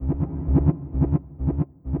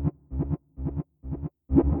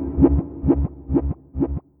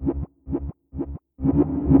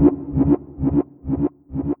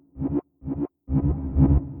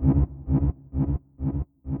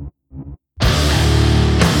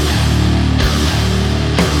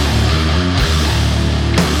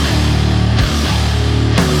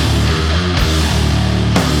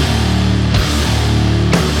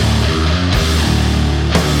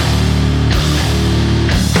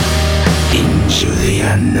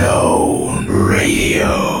Unknown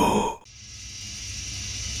Radio.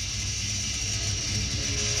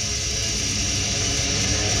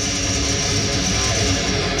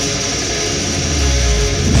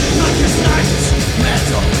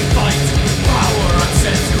 Metal we fight, power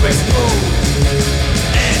unset to explode.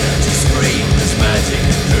 Energy screams, magic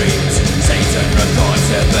dreams. Satan records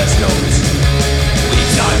their best notes. We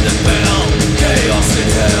time the bell, chaos in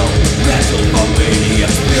hell. Metal for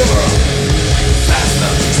maniacs pure. Fast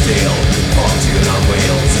melting steel, fortune on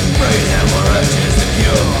wheels. Brain hemorrhage is the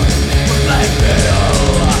cure. Black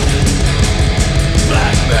metal,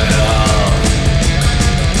 black metal,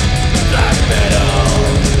 black metal.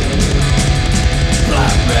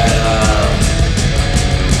 Black metal,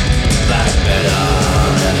 black metal.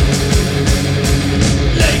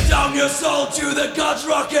 Lay down your soul to the gods,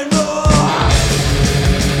 rock and roll.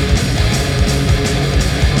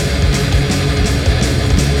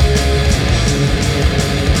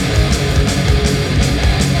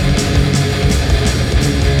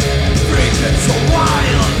 Freaking so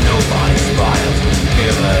wild, nobody's wild.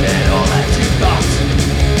 Give it all that you got.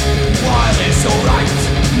 Wild is so right,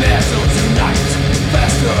 metal tonight.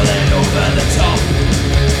 Faster than over the top.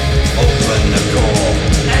 Open the core,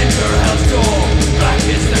 enter hell's door. Black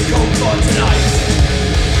is the code for tonight.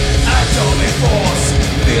 Atomic force,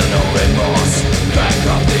 feel no remorse. Crank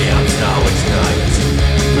up the amps, now it's night.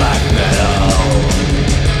 Black metal,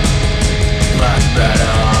 black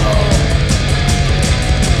metal,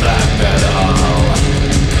 black metal,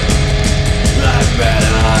 black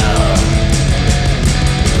metal,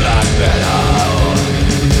 black metal.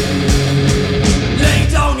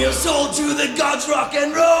 Your soul to the gods, rock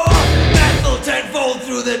and roll. Metal tenfold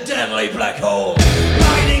through the deadly black hole.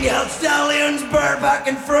 Riding hell stallions, burn back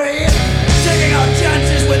and free. Taking our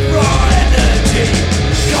chances with raw energy.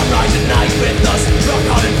 Come ride the night with us, rock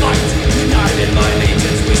on and fight. United my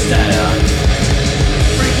legions we stand.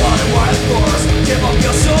 Free blood and wild force, give up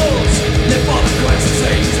your souls. Live for the quest,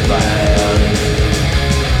 Satan's band.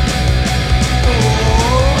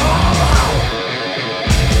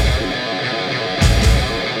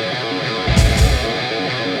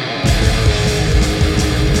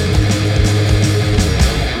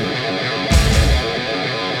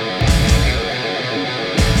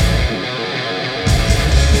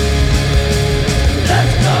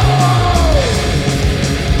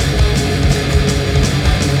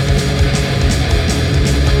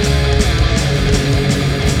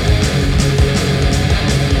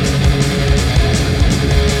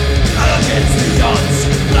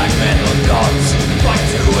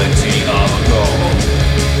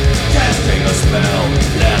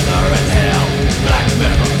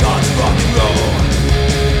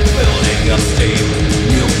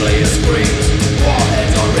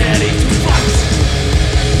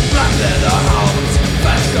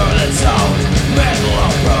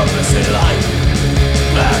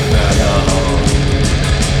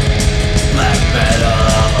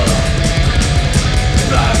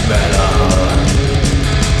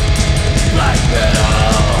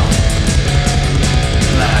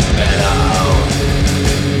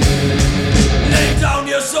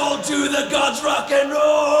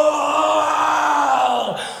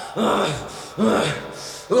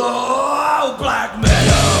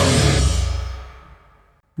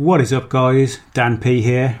 What is up guys, Dan P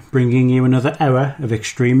here, bringing you another hour of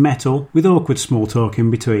extreme metal with awkward small talk in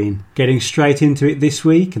between. Getting straight into it this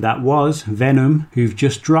week, that was Venom, who've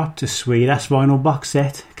just dropped a sweet ass vinyl box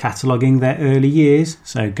set cataloguing their early years,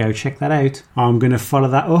 so go check that out. I'm going to follow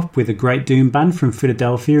that up with a great doom band from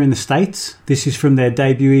Philadelphia in the States. This is from their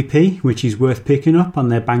debut EP, which is worth picking up on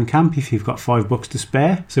their Bandcamp if you've got $5 to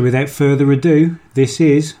spare. So without further ado, this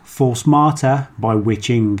is False Martyr by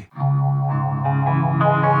Witching.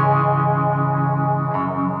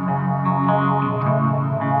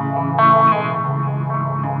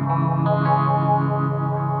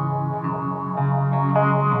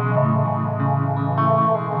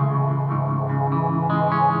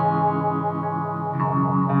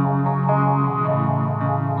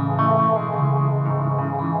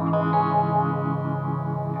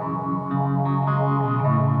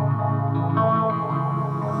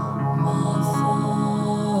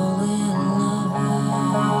 Falling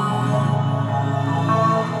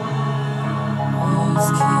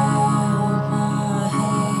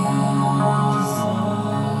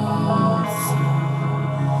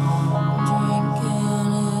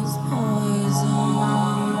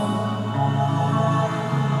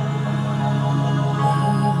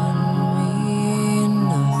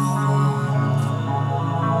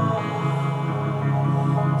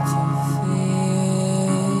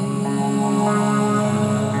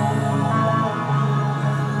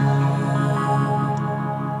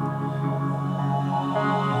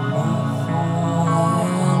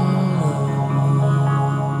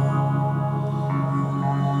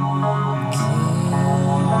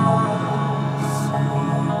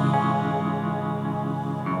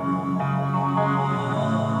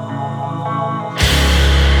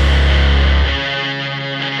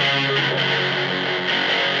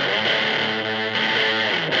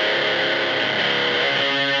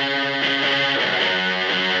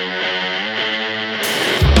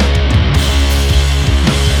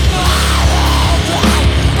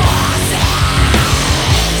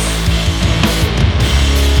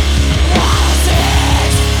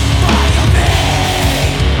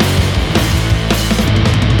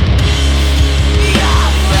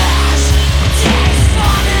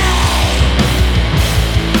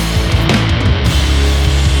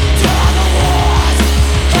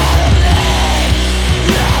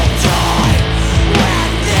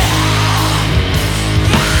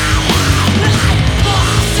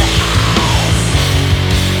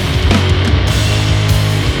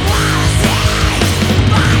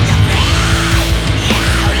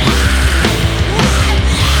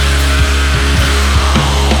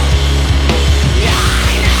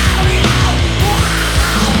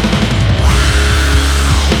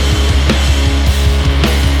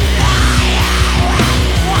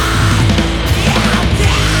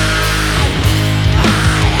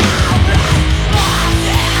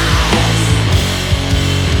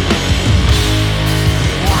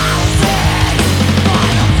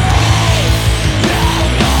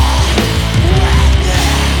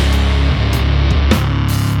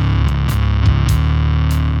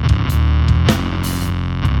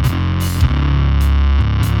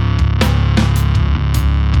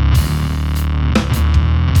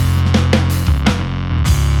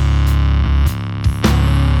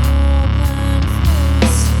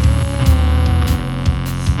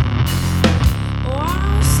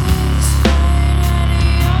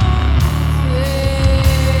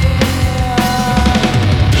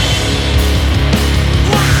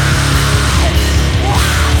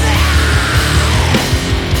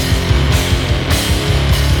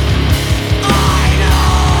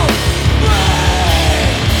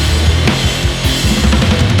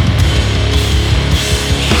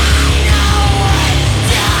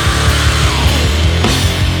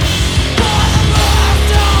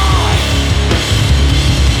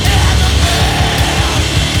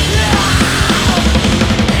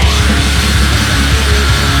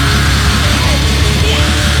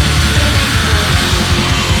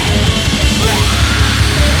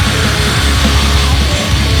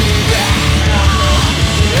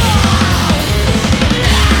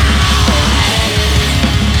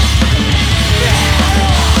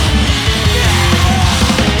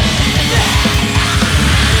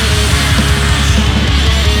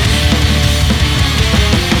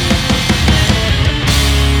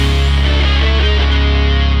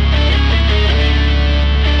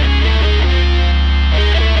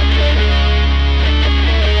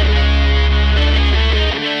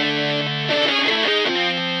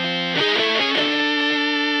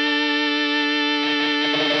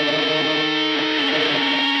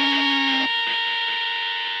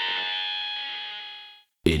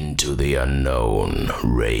Into the Unknown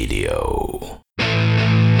Radio.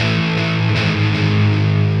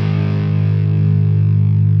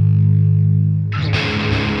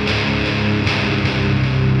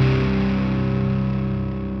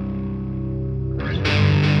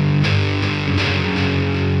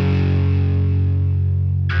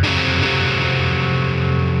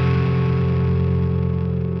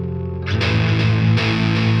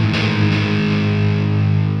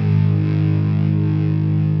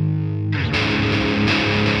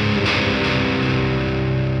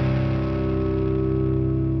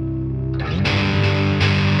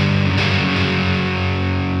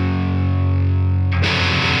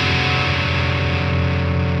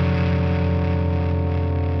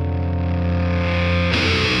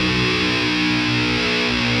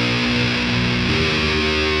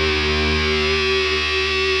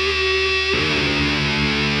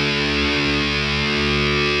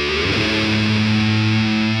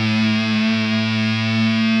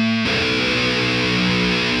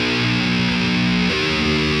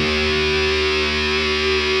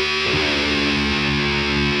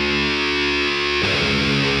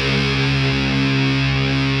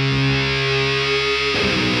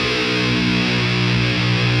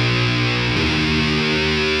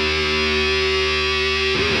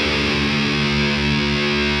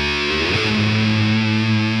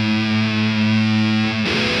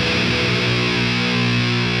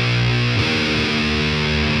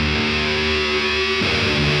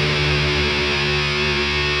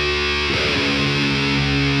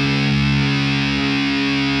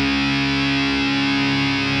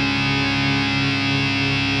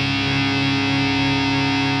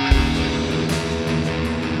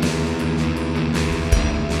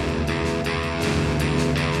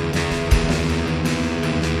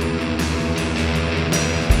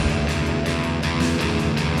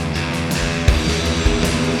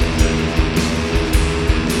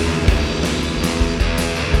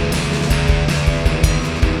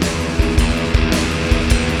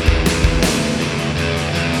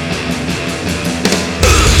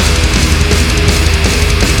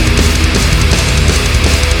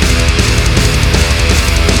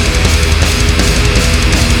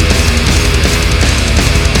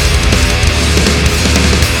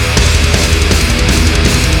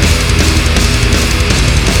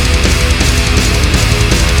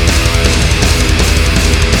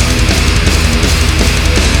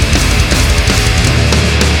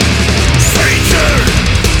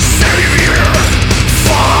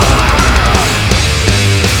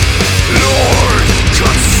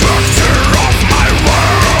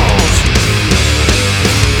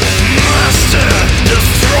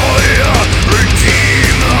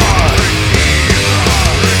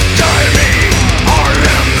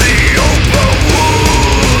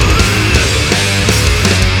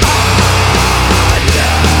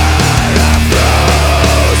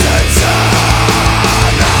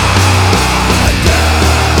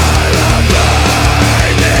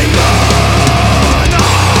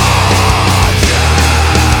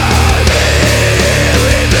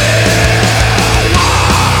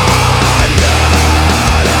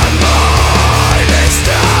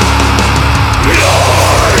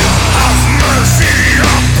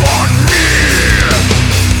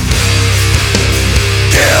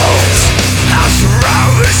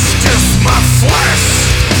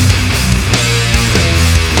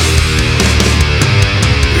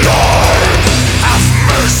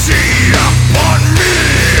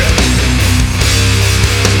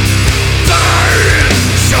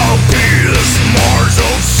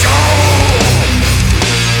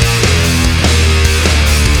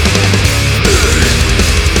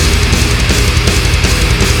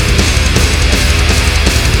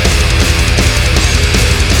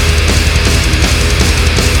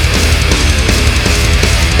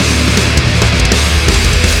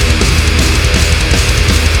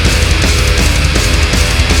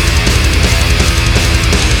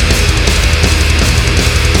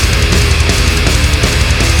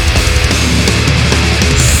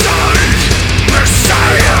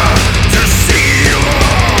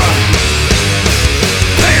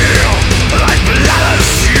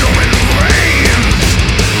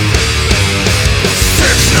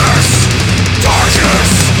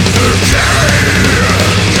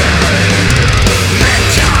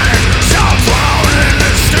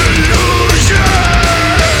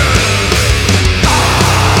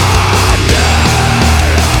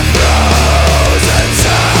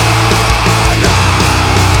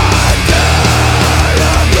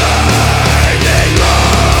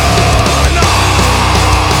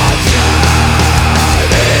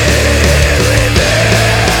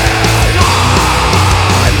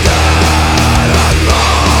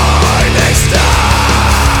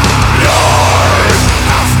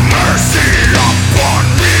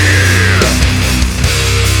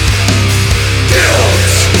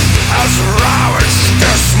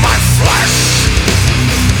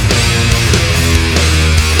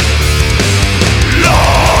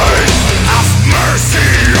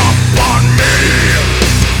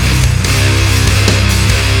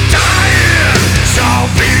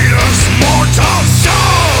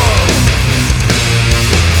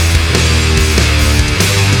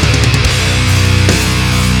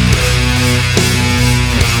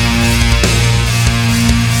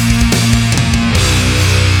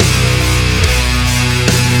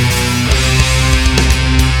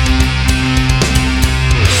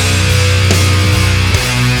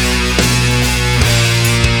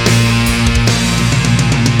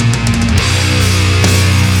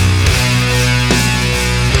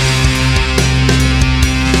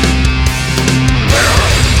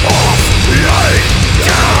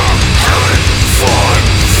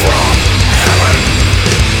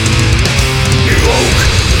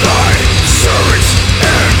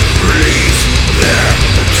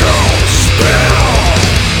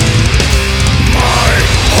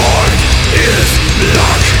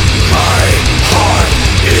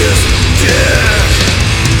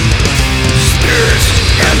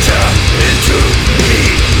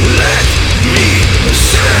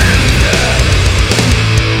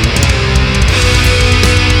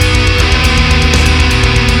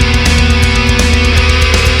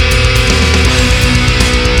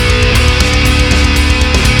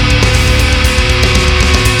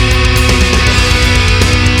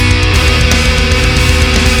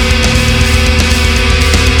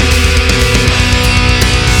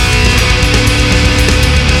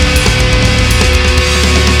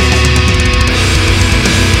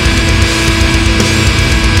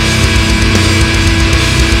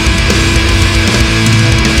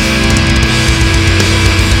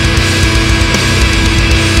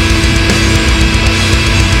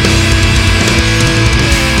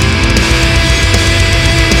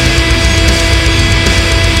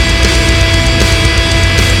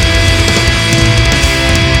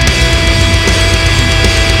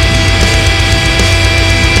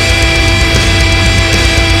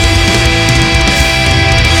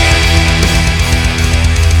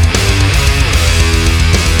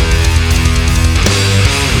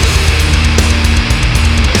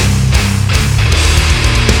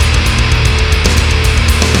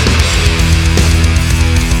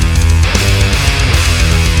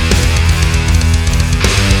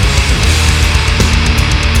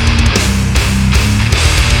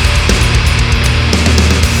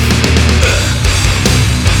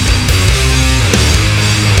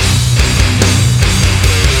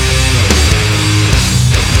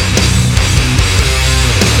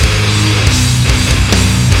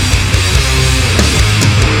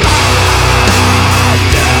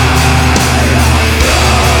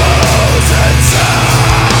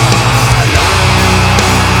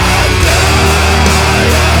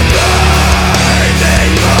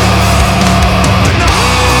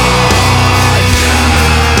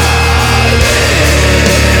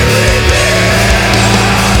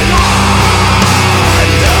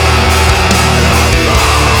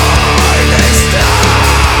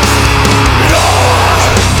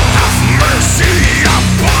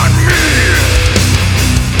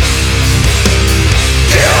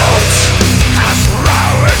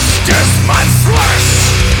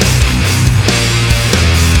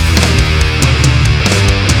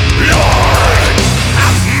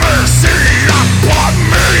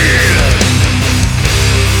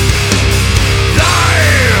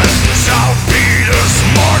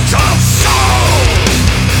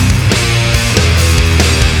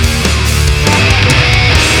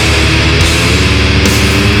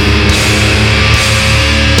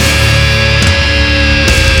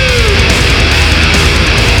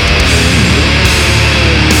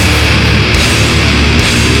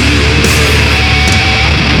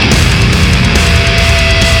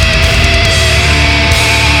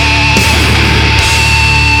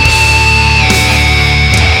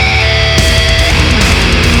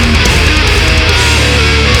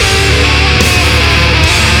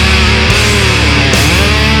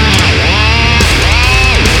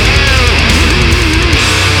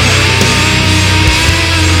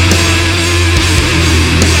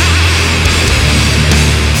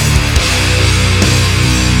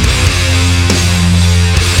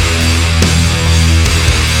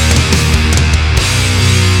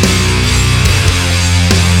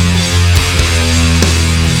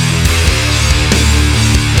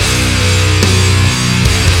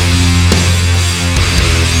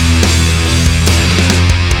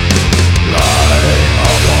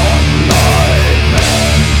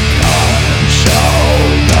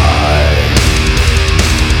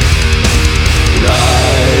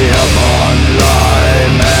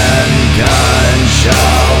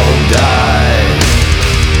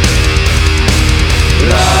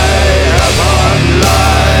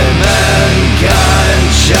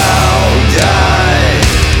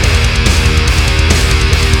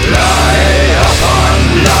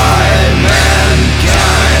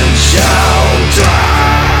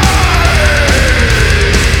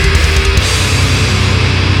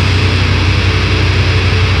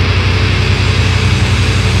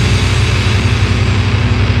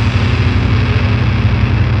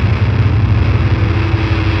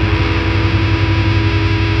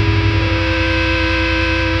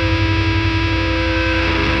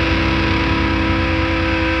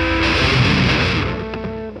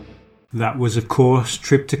 That was, of course,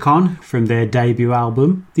 Triptykon from their debut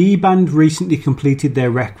album. The band recently completed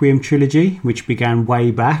their Requiem trilogy, which began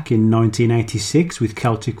way back in 1986 with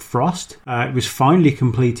Celtic Frost. It was finally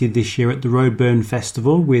completed this year at the Roadburn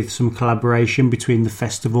Festival with some collaboration between the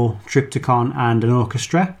festival, Triptykon and an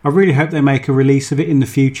orchestra. I really hope they make a release of it in the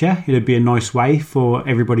future. It'd be a nice way for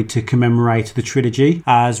everybody to commemorate the trilogy,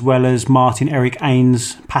 as well as Martin Eric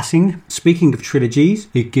Ain's passing. Speaking of trilogies,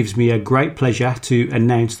 it gives me a great pleasure to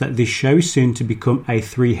announce that this show is soon to become a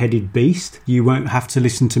three-headed beast. You won't have to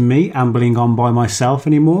listen to me ambling on by myself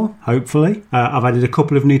anymore, hopefully. I've added a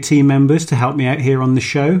couple of new team members to help me out here on the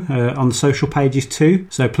show, on the social pages too,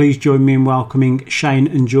 so please join me in welcoming Shane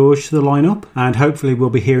and George to the lineup, and hopefully we'll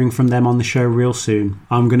be hearing from them on the show real soon.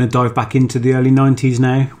 I'm going to dive back into the early 90s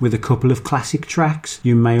now with a couple of classic tracks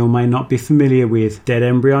you may or may not be familiar with. Dead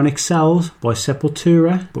Embryonic Cells by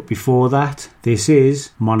Sepultura, but before that, this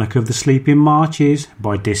is Monarch of the Sleeping Marches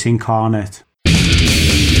by Disincarnate.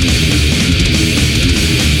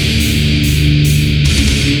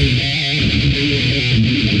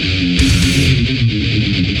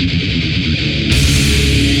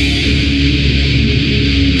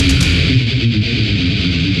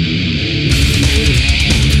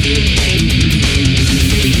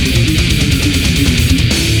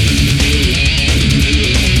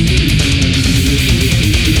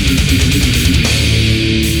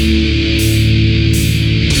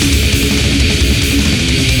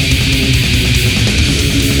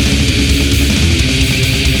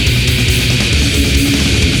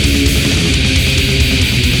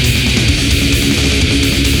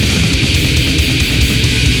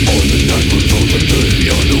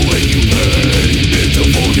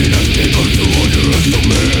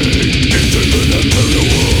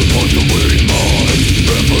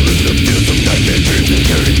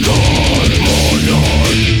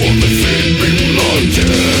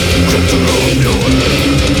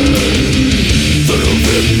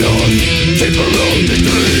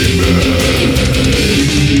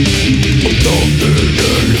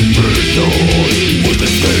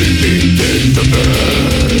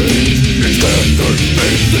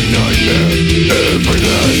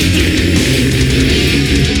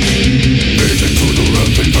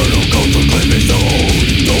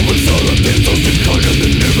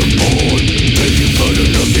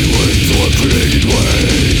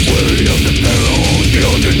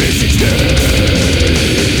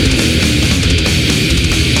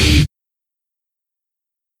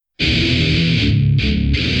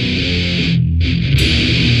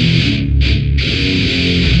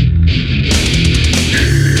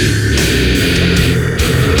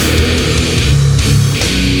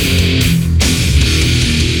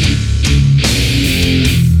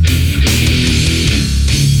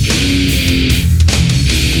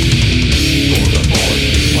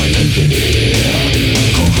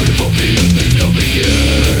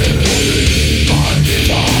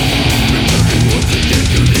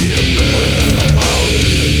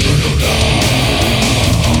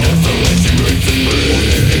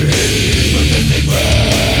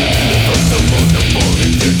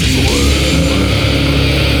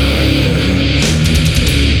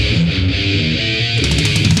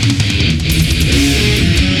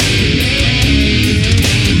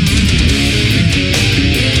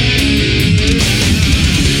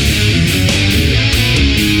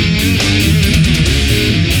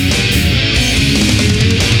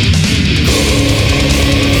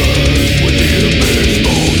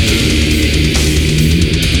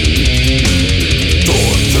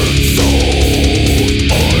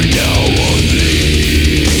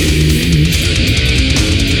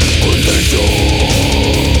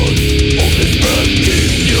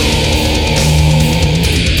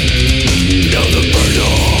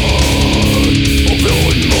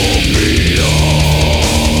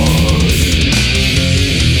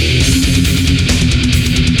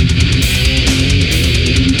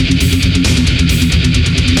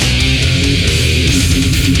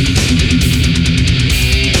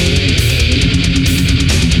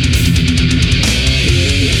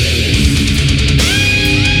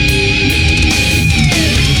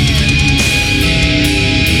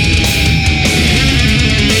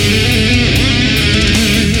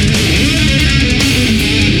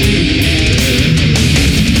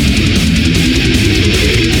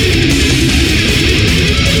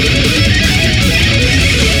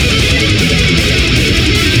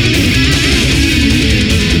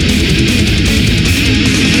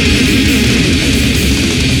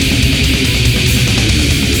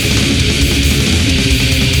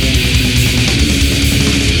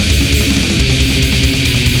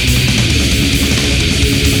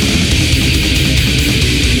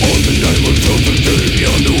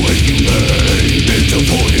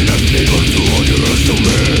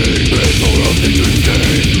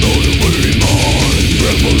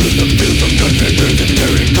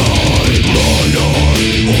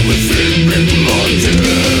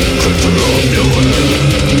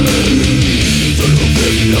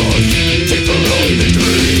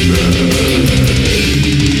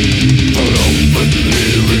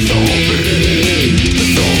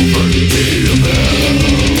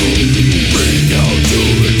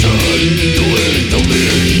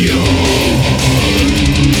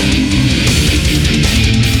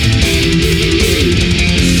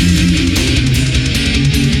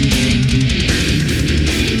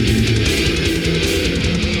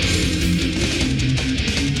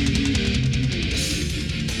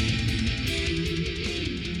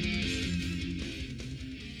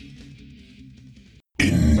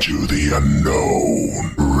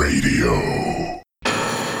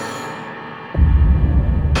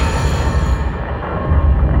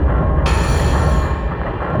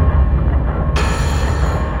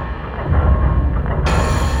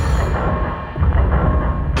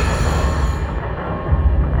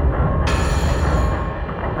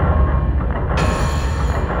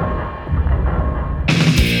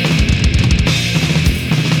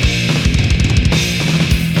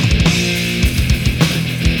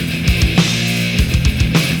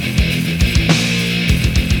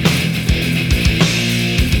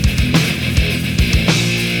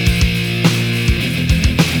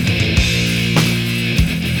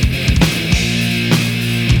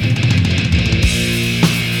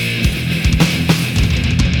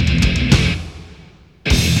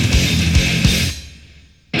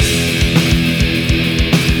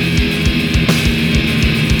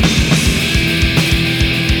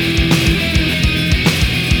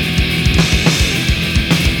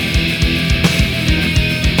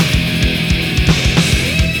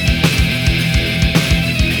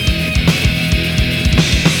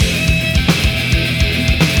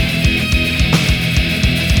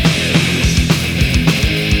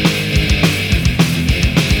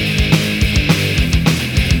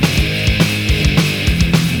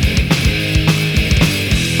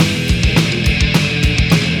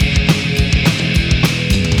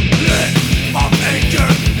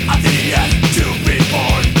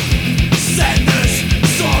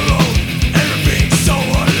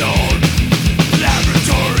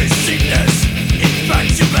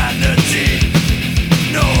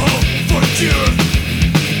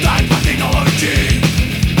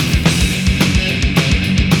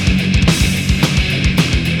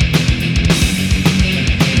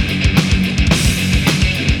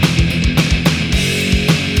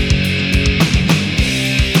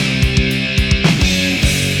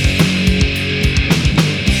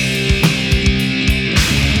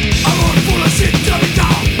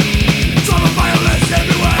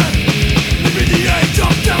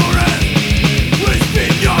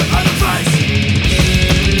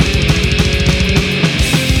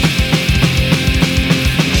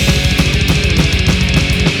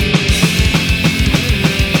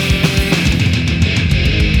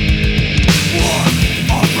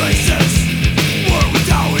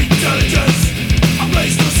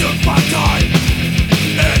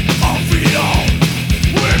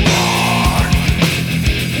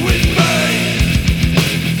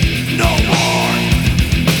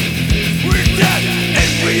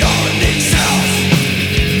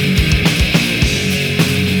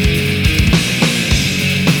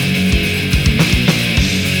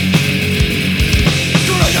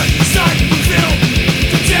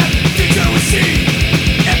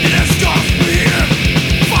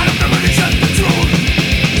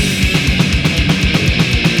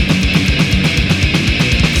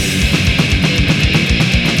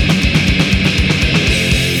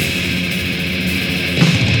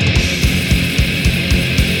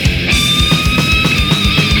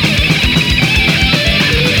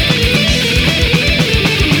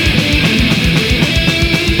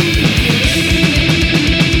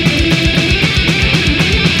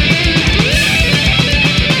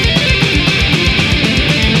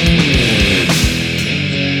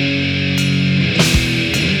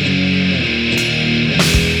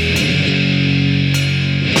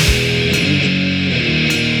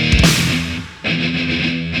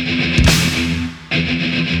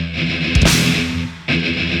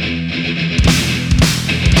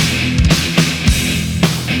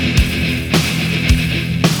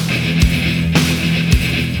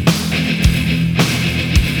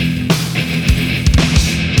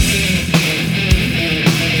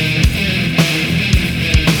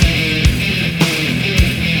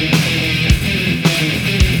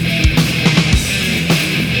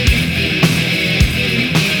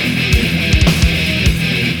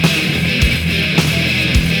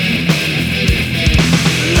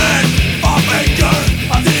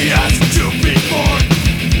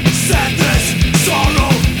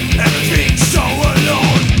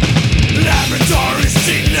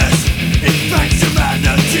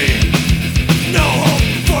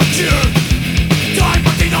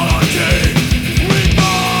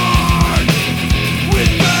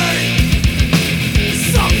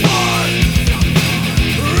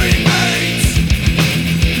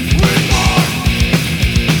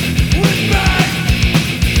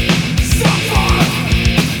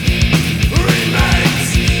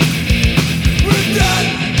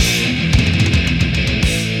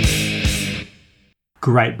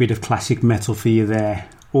 Great bit of classic metal for you there.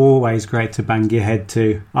 Always great to bang your head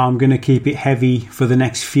to. I'm going to keep it heavy for the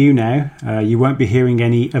next few now. You won't be hearing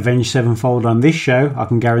any Avenged Sevenfold on this show, I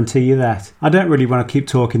can guarantee you that. I don't really want to keep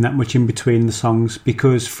talking that much in between the songs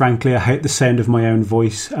because frankly I hate the sound of my own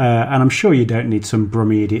voice, and I'm sure you don't need some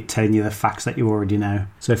brummy idiot telling you the facts that you already know.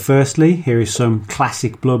 So firstly, here is some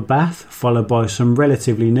classic Bloodbath, followed by some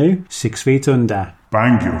relatively new 6 Feet Under.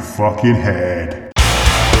 Bang your fucking head.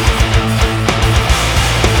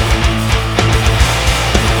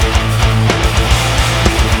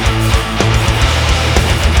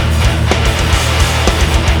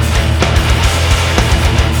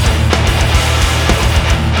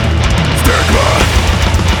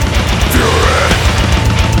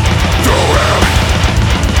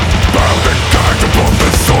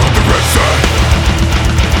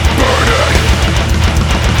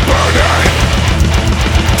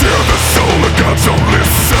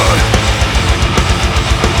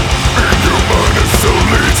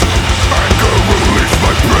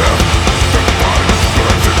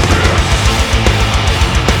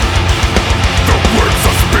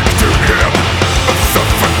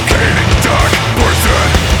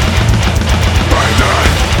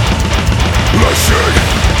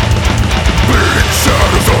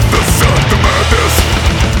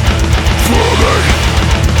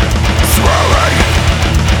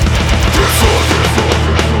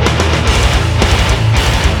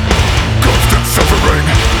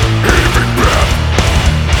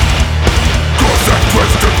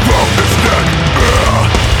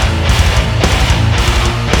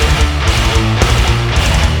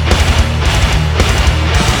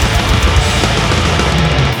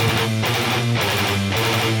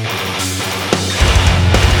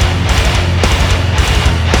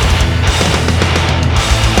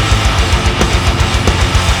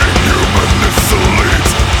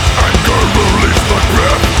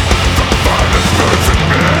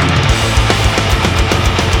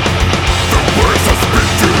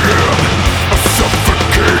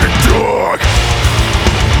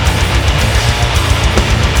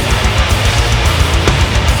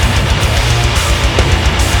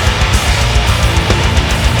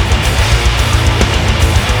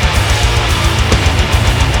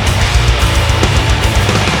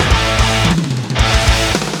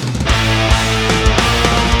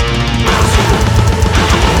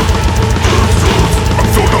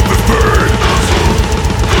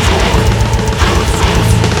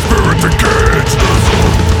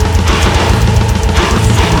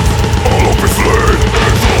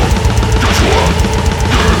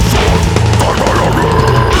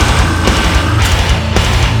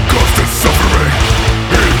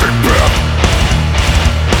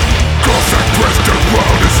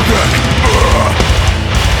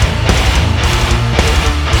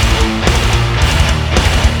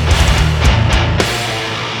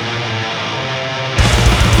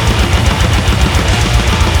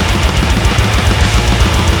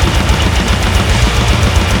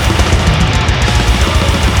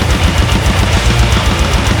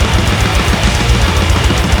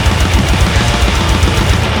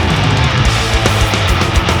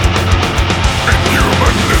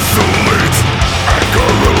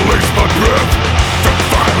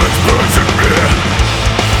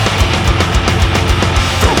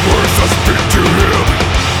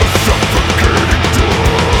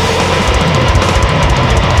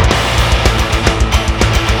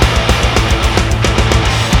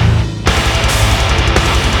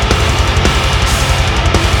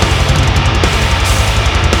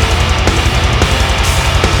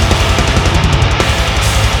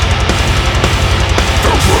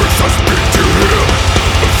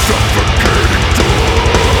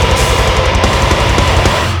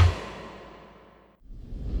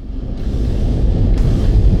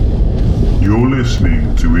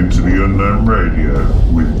 listening to Into the Unknown Radio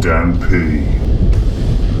with Dan P.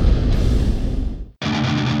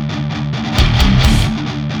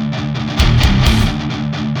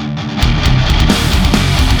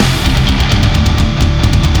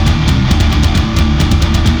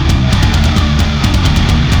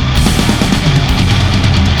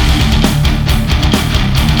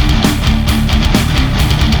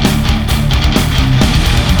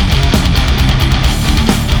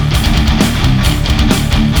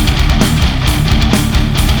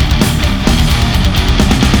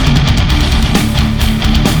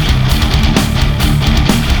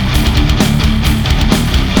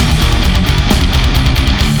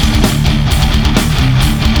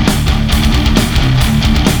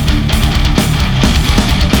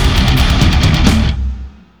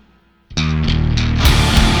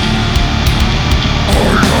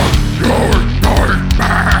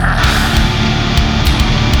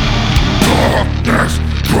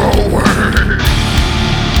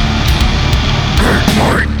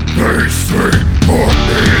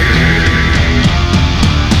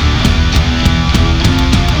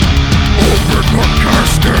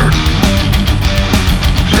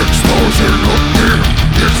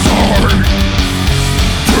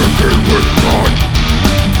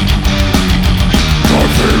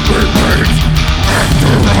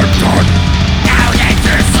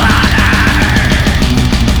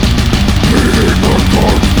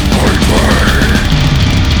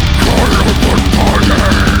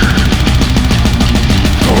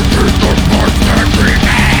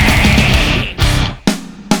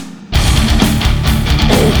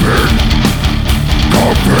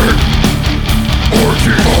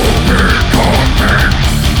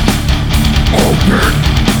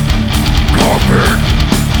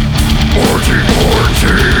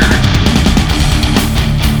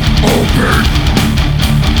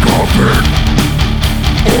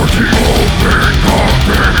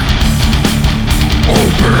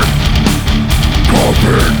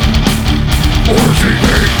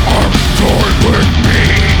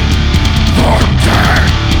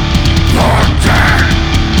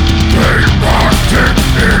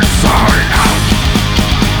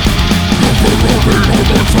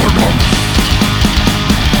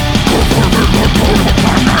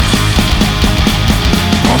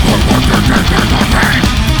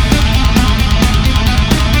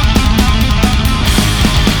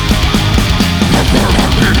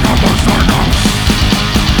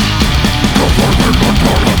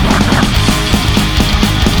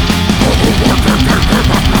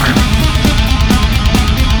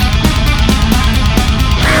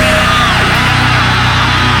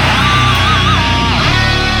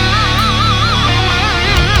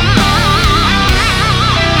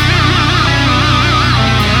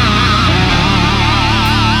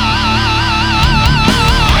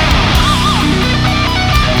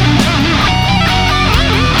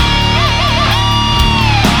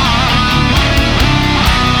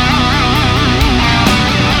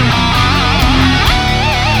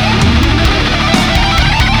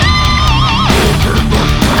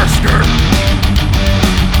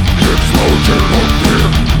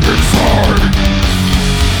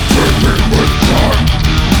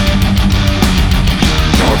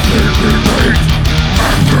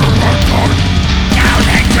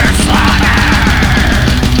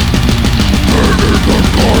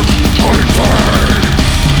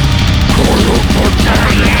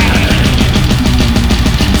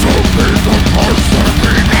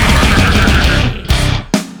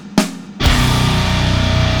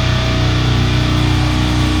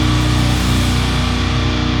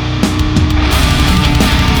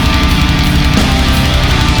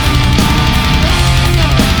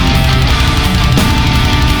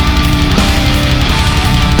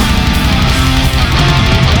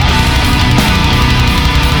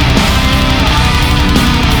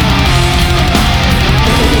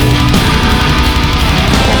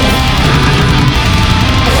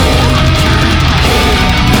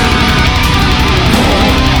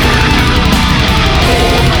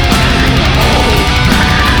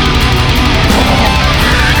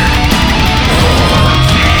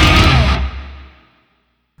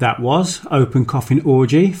 That was Open Coffin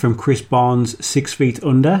Orgy from Chris Barnes' 6 Feet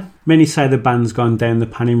Under. Many say the band's gone down the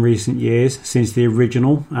pan in recent years since the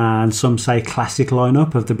original and some say classic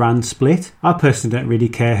lineup of the band split. I personally don't really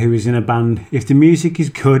care who is in a band. If the music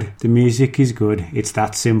is good, the music is good. It's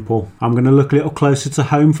that simple. I'm going to look a little closer to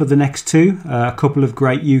home for the next two. A couple of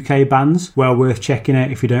great UK bands, well worth checking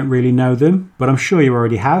out if you don't really know them, but I'm sure you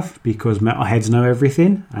already have because metalheads know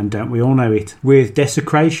everything, and don't we all know it. With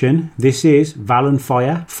Desecration, this is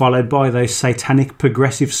Vallenfyre, followed by those satanic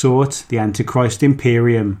progressive sorts, the Antichrist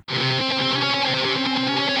Imperium.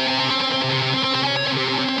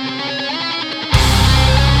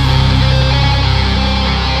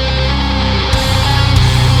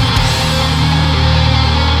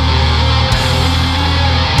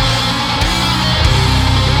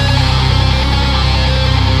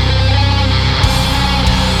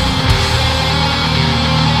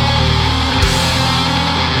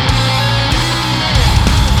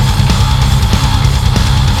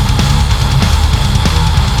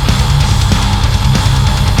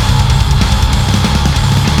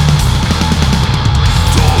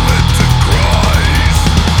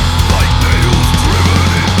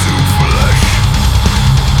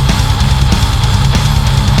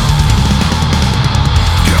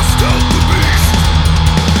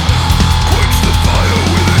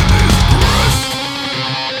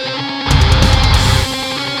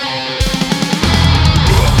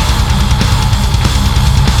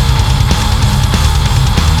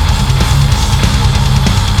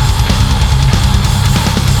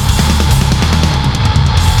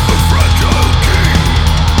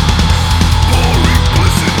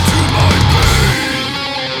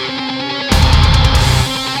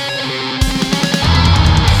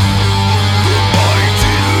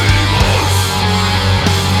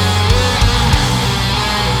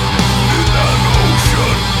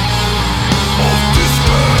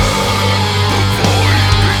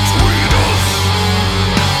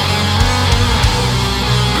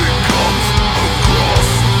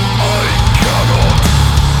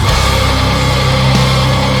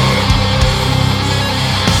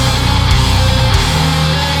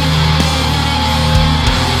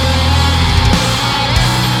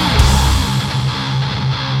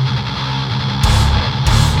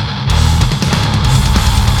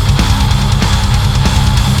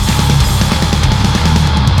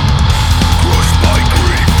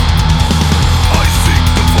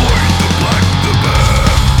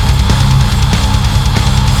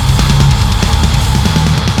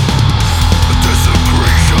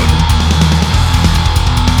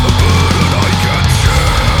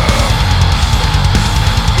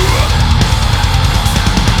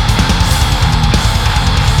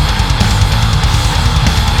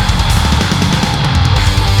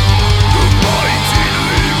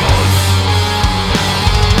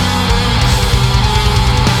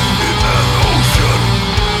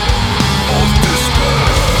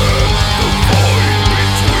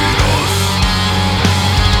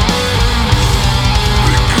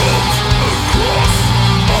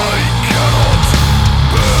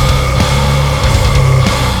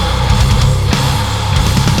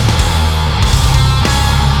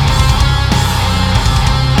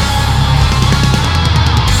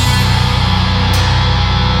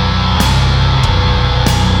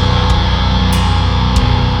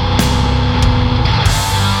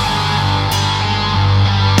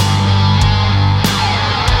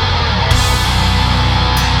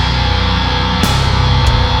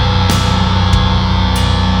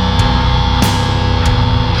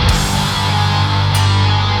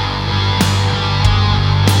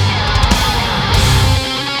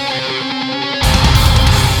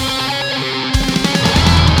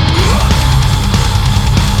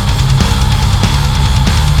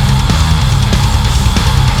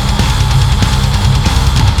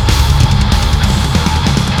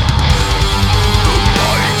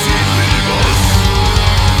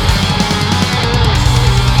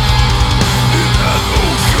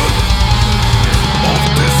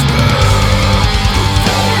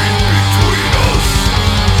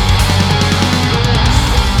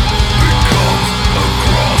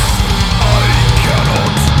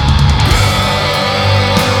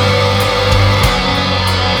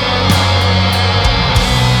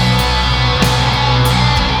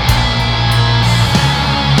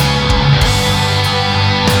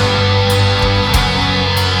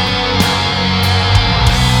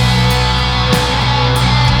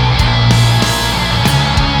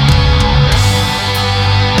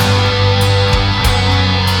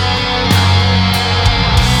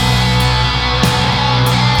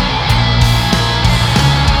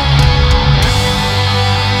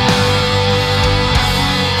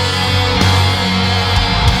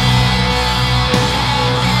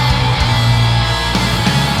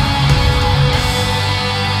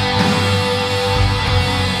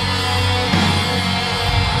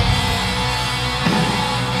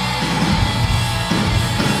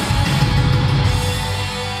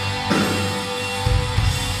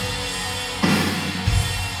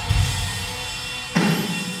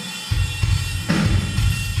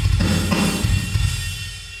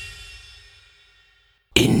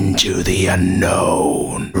 into the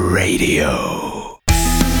unknown radio.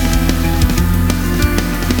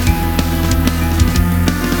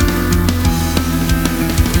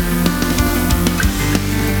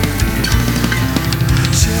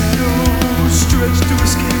 Shadows stretch to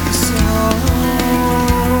escape the sun.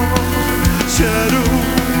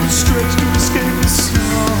 Shadows stretch to escape the sun.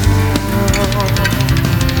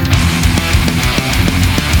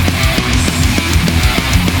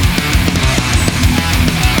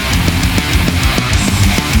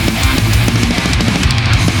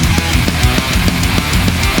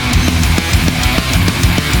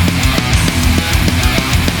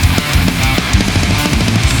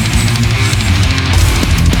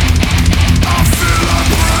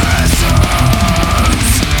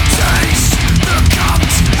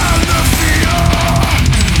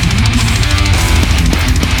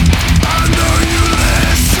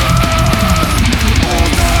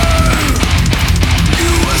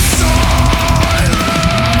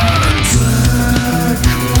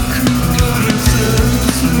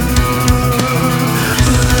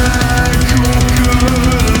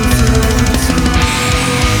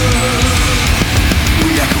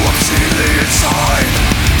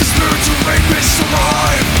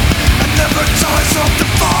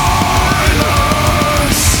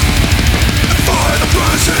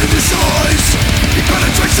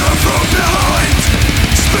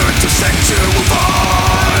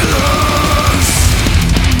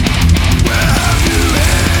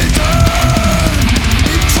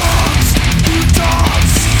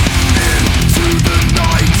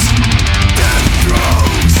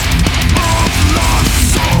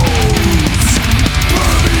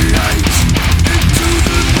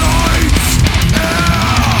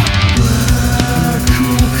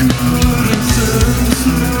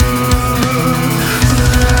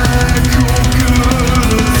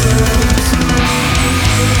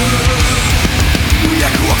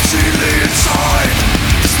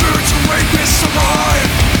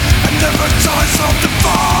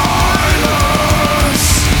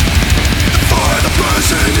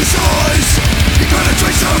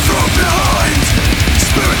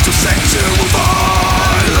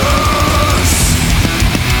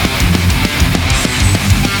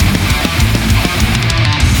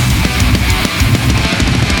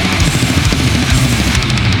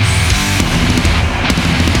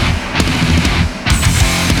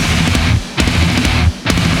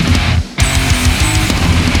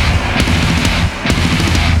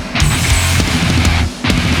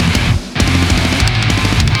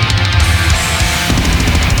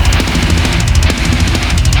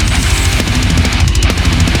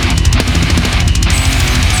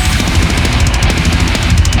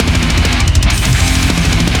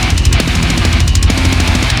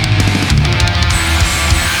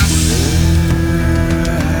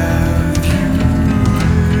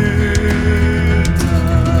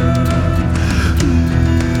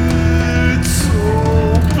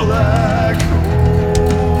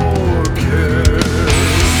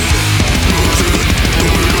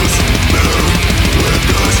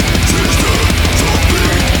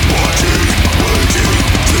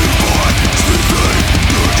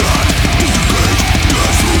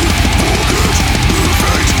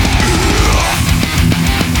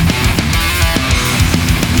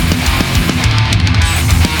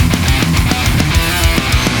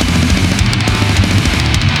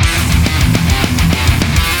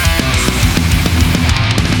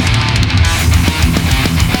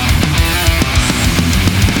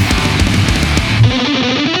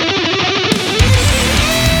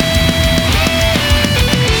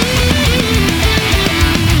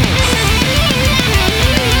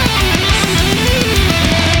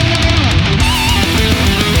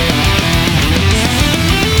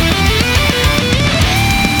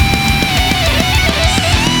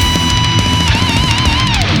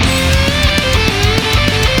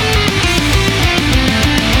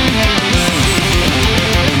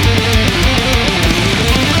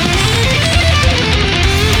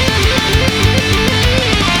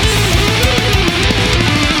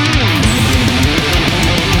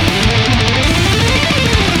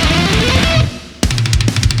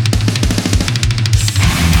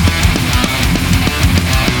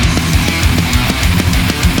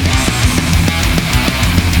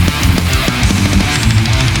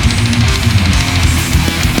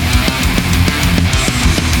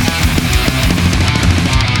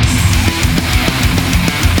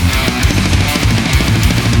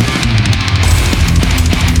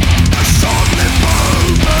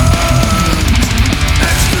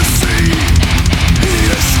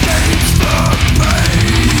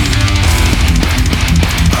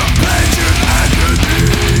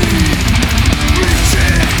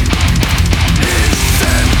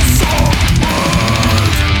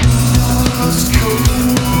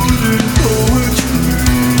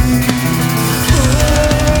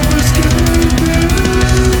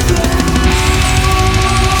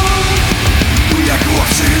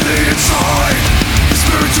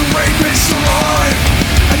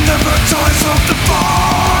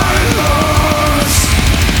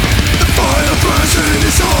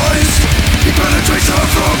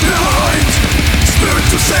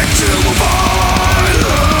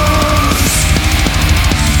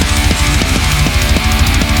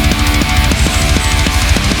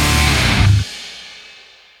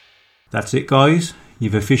 That's it, guys.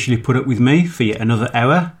 You've officially put up with me for yet another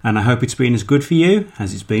hour, and I hope it's been as good for you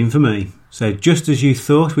as it's been for me. So just as you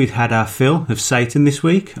thought we'd had our fill of Satan this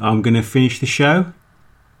week, I'm going to finish the show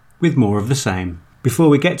with more of the same. Before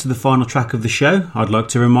we get to the final track of the show, I'd like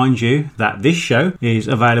to remind you that this show is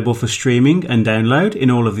available for streaming and download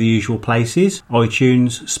in all of the usual places: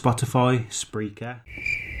 iTunes, Spotify, Spreaker,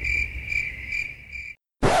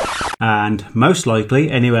 and most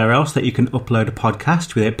likely anywhere else that you can upload a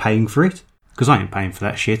podcast without paying for it, because I ain't paying for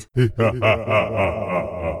that shit.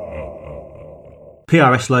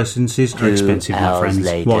 PRS licenses are expensive, my friends.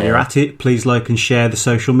 later. While you're at it, please like and share the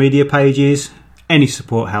social media pages. Any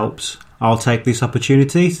support helps. I'll take this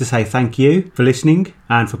opportunity to say thank you for listening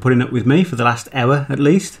and for putting up with me for the last hour at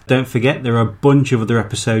least. Don't forget there are a bunch of other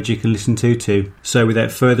episodes you can listen to too. So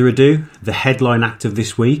without further ado, the headline act of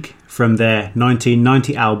this week from their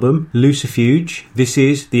 1990 album Lucifuge, this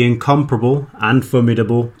is the incomparable and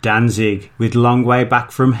formidable Danzig with Long Way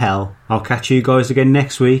Back from Hell. I'll catch you guys again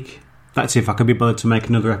next week. That's if I can be bothered to make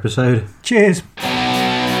another episode. Cheers!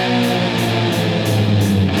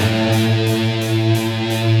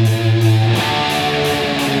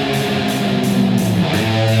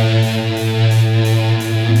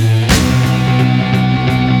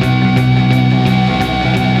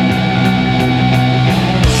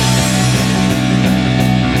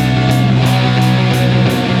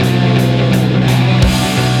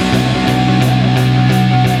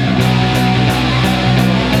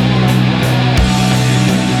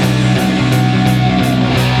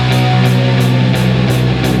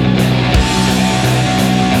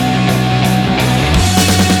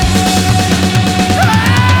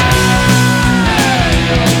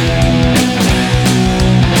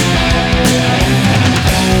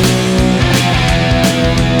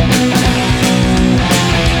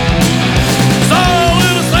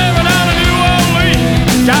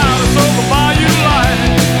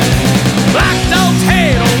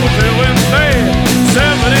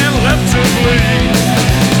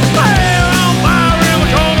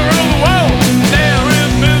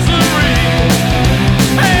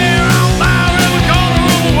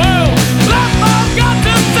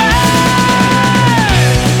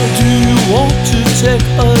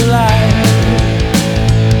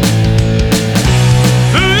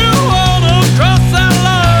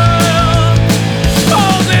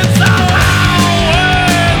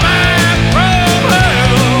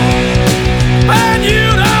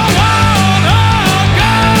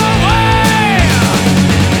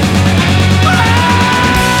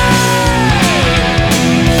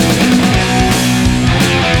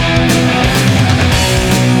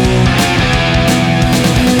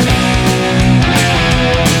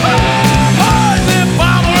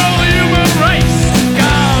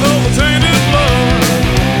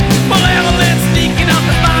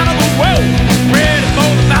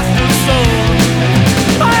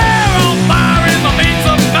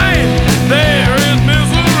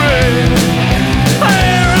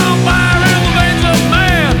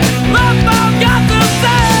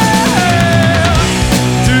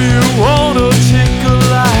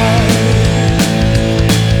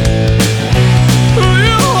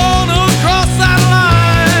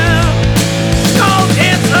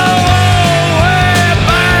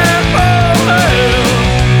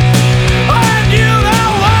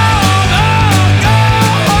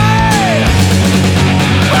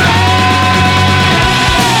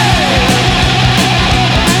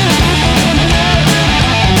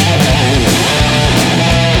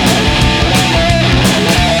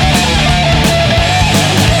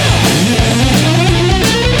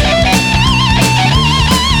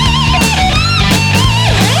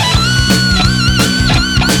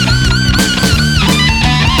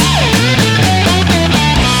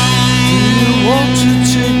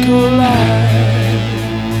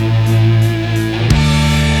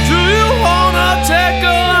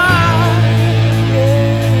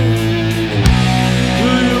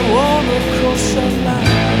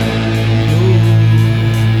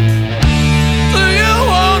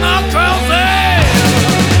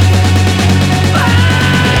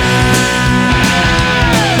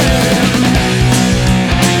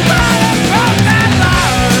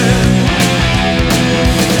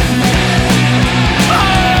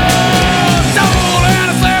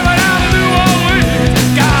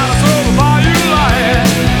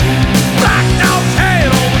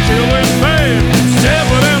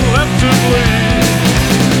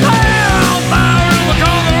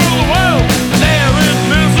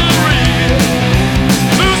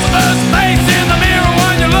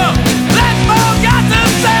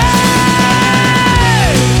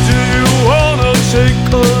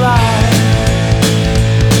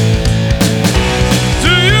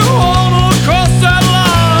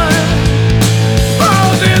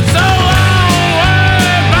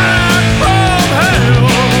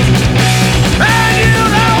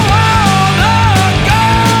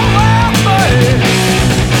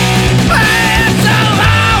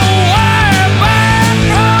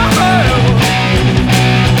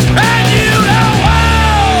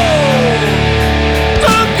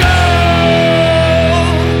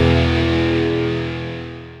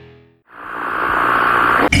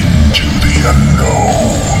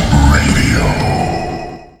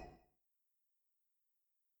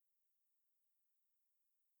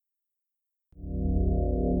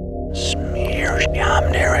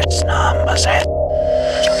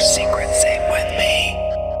 Your secret sing with me.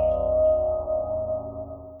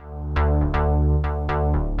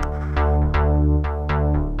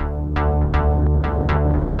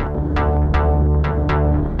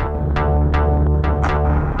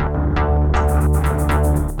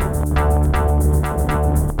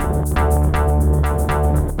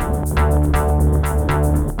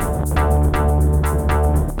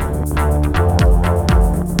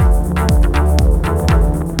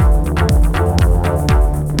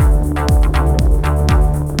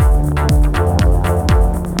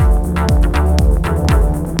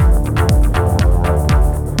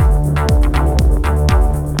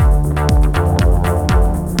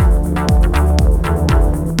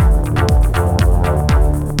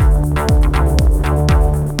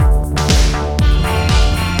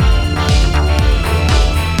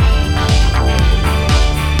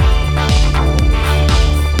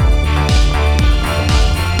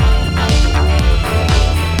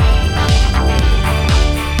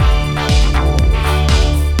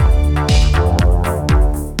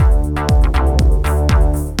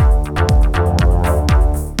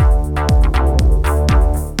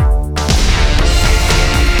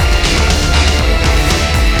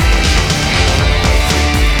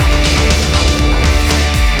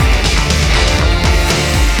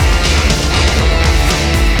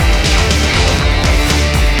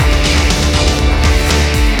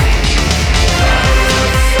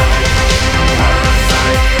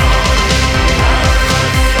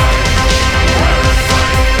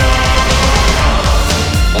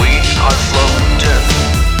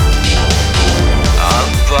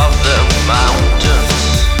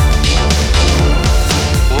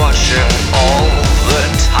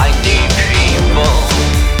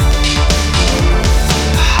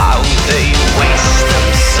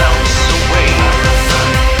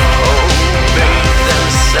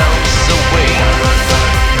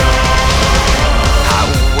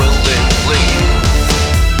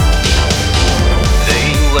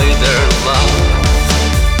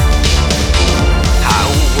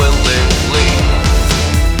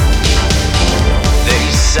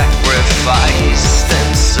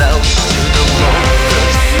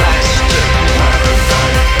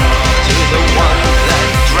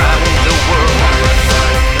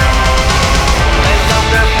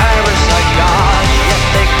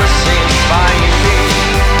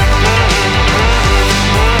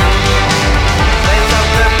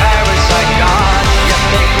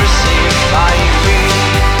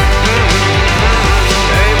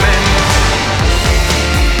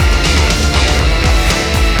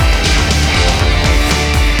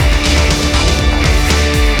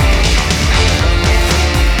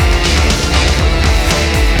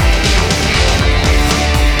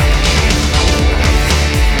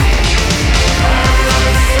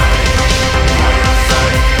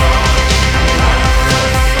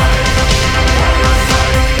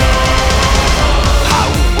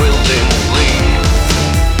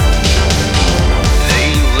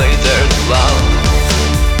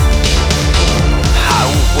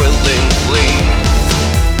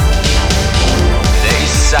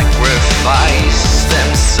 sacrifice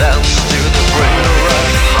themselves to the bringer of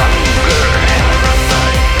hunger,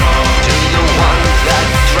 to the one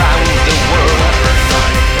that